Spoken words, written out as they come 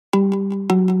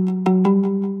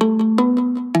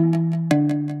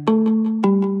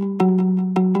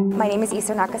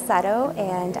Parra and Nakasato,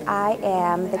 and I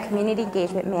am the Community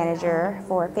Engagement Manager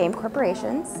for FAME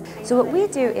Corporations. So what we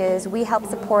do is we help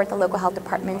support the local health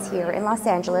departments here in Los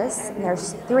Angeles. And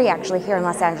there's 3 actually here in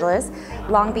Los Angeles: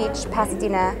 Long Beach,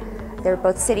 Pasadena. They're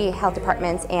both city health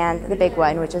departments, and the big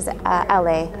one, which is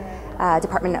LA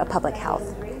Department of Public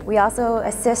Health. We also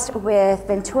assist with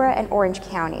Ventura and Orange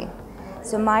County.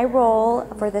 So my role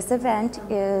for this event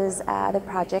is the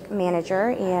project manager,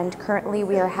 and currently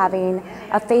we are having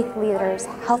a Faith Leaders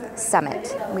Health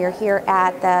Summit. We are here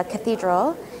at the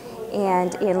Cathedral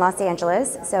and in Los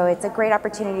Angeles, so it's a great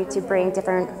opportunity to bring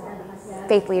different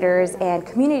faith leaders and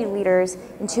community leaders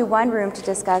into one room to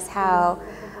discuss how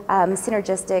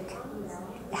synergistic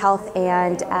health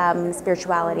and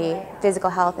spirituality, physical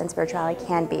health and spirituality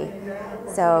can be.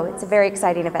 So it's a very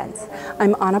exciting event.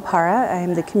 I'm Parra. I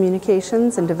am the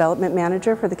Communications and Development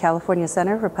Manager for the California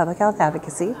Center for Public Health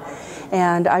Advocacy,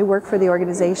 and I work for the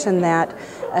organization that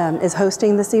is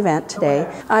hosting this event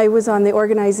today. I was on the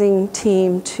organizing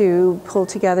team to pull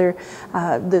together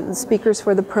the speakers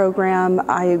for the program.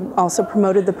 I also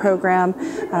promoted the program.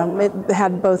 It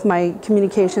had both my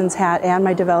communications hat and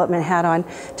my development hat on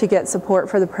to get support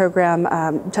for the program,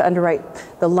 to underwrite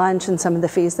the lunch and some of the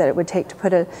fees that it would take to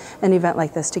put an event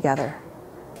like this together.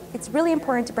 It's really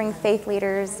important to bring faith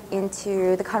leaders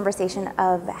into the conversation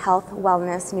of health,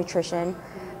 wellness, nutrition,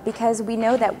 because we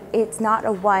know that it's not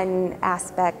a one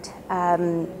aspect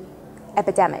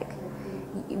epidemic.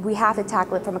 We have to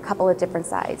tackle it from a couple of different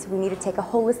sides. We need to take a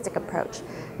holistic approach,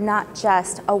 not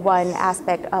just a one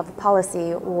aspect of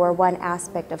policy or one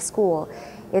aspect of school.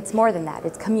 It's more than that.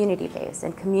 It's community-based,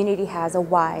 and community has a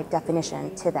wide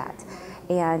definition to that.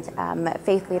 And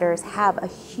faith leaders have a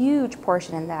huge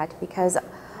portion in that, because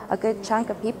a good chunk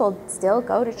of people still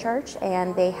go to church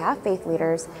and they have faith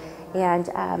leaders, and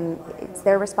it's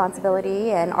their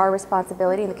responsibility and our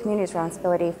responsibility and the community's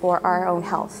responsibility for our own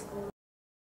health.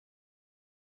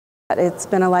 It's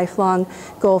been a lifelong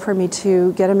goal for me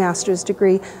to get a master's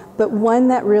degree, but one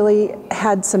that really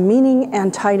had some meaning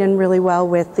and tied in really well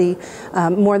with the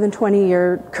more than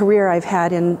 20-year career I've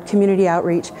had in community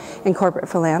outreach and corporate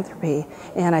philanthropy.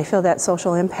 And I feel that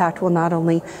social impact will not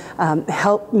only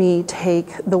help me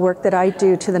take the work that I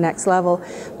do to the next level,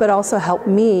 but also help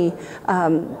me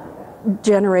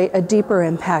generate a deeper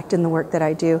impact in the work that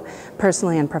I do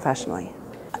personally and professionally.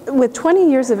 With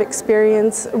 20 years of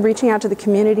experience reaching out to the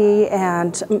community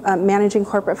and managing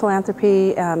corporate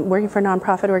philanthropy, working for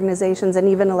nonprofit organizations and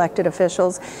even elected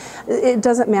officials, it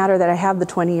doesn't matter that I have the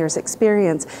 20 years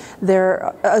experience.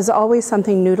 There is always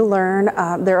something new to learn,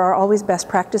 there are always best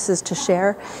practices to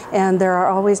share, and there are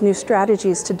always new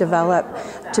strategies to develop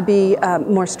to be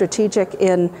more strategic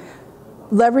in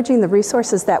leveraging the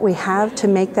resources that we have to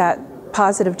make that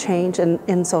positive change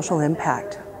in social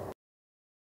impact.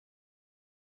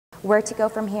 Where to go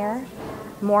from here?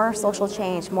 More social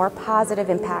change, more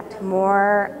positive impact,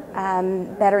 more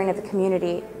bettering of the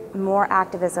community, more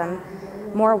activism,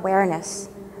 more awareness.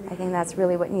 I think that's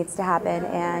really what needs to happen,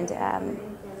 and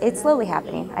it's slowly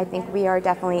happening. I think we are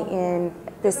definitely in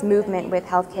this movement with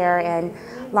healthcare and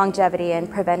longevity and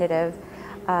preventative,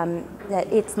 that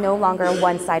it's no longer a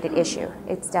one-sided issue.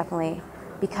 It's definitely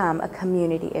become a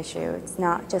community issue. It's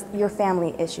not just your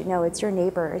family issue. No, it's your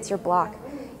neighbor, it's your block.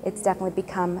 It's definitely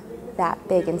become that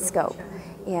big in scope,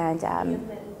 and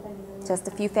just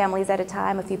a few families at a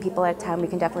time, a few people at a time, we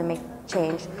can definitely make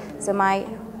change. So my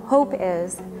hope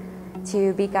is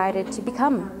to be guided to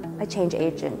become a change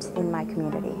agent in my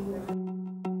community.